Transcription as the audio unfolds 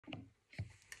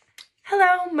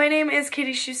Hello, my name is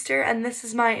Katie Schuster, and this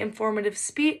is my informative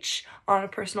speech on a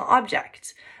personal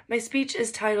object. My speech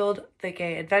is titled The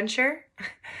Gay Adventure,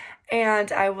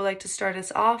 and I would like to start us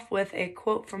off with a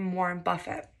quote from Warren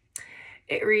Buffett.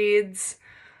 It reads,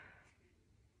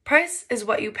 "Price is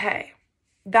what you pay.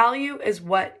 Value is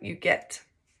what you get."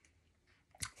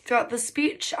 Throughout the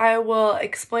speech, I will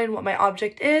explain what my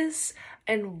object is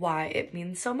and why it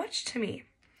means so much to me.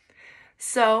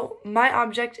 So, my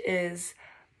object is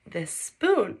this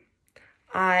spoon.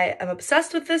 I am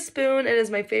obsessed with this spoon. It is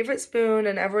my favorite spoon,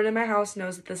 and everyone in my house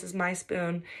knows that this is my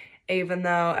spoon, even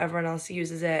though everyone else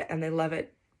uses it and they love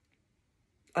it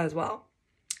as well.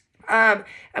 I'm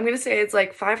going to say it's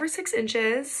like 5 or 6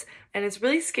 inches, and it's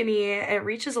really skinny. It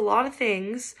reaches a lot of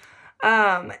things,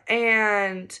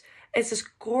 and it's this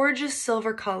gorgeous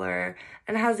silver color,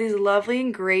 and it has these lovely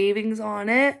engravings on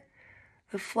it,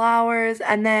 the flowers,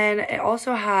 and then it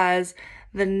also has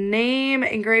the name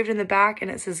engraved in the back,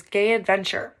 and it says Gay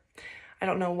Adventure. I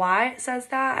don't know why it says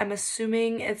that. I'm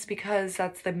assuming it's because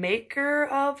that's the maker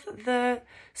of the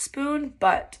spoon,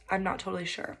 but I'm not totally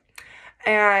sure.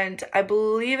 And I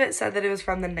believe it said that it was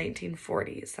from the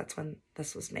 1940s. That's when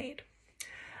this was made.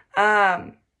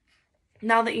 Now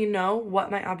that you know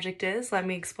what my object is, let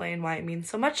me explain why it means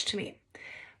so much to me.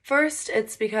 First,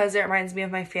 it's because it reminds me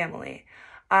of my family.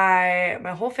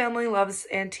 My whole family loves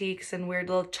antiques and weird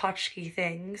little tchotchke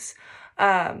things.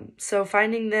 So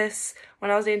finding this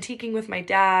when I was antiquing with my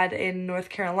dad in North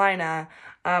Carolina,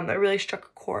 it really struck a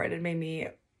chord. It made me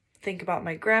think about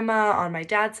my grandma on my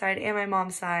dad's side and my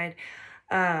mom's side,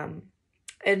 and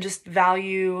just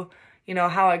value,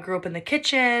 how I grew up in the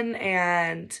kitchen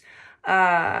and,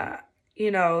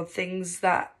 things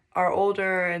that are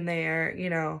older and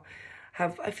they're,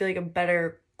 have, I feel like, a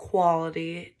better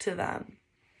quality to them.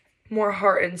 More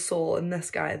heart and soul in this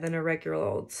guy than a regular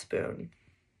old spoon.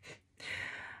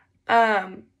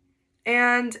 And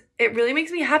it really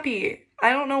makes me happy. I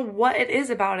don't know what it is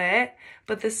about it,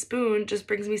 but this spoon just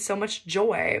brings me so much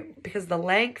joy because the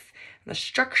length and the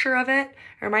structure of it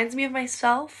reminds me of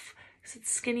myself because it's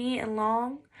skinny and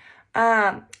long.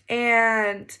 I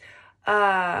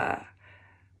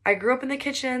grew up in the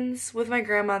kitchens with my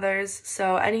grandmothers,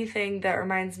 so anything that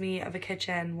reminds me of a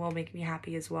kitchen will make me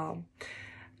happy as well.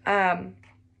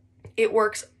 It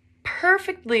works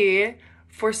perfectly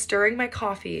for stirring my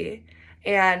coffee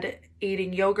and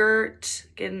eating yogurt,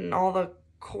 getting all the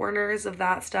corners of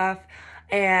that stuff,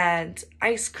 and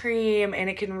ice cream, and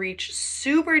it can reach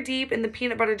super deep in the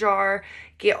peanut butter jar,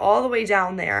 get all the way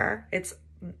down there. It's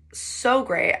so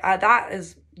great. That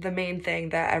is the main thing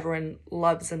that everyone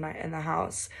loves in the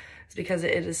house, is because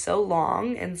it is so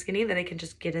long and skinny that it can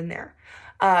just get in there.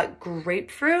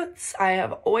 Grapefruits. I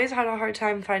have always had a hard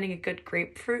time finding a good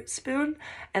grapefruit spoon,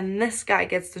 and this guy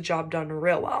gets the job done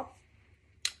real well.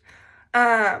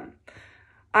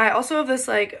 I also have this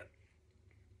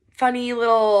funny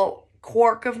little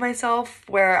quirk of myself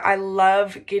where I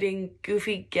love getting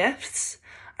goofy gifts.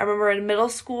 I remember in middle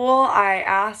school, I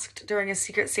asked during a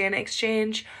Secret Santa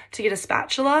exchange to get a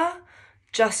spatula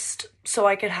just so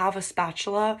I could have a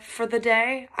spatula for the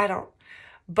day.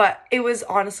 But it was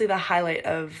honestly the highlight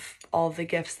of all the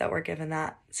gifts that were given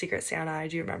that Secret Santa. I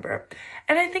do remember.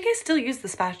 And I think I still use the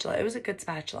spatula. It was a good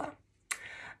spatula.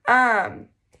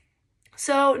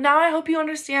 So now I hope you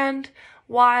understand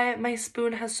why my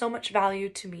spoon has so much value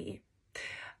to me.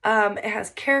 It has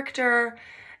character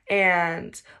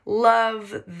and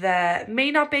love that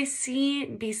may not be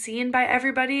seen by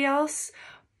everybody else,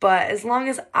 but as long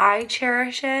as I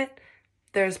cherish it,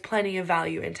 there's plenty of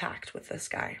value intact with this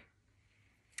guy.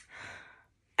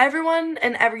 Everyone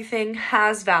and everything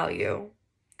has value.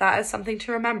 That is something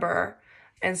to remember.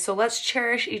 And so let's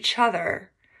cherish each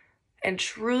other and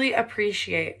truly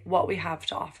appreciate what we have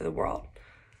to offer the world.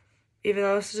 Even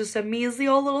though this is just a measly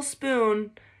old little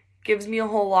spoon, gives me a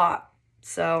whole lot.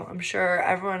 So I'm sure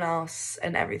everyone else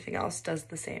and everything else does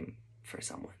the same for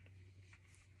someone.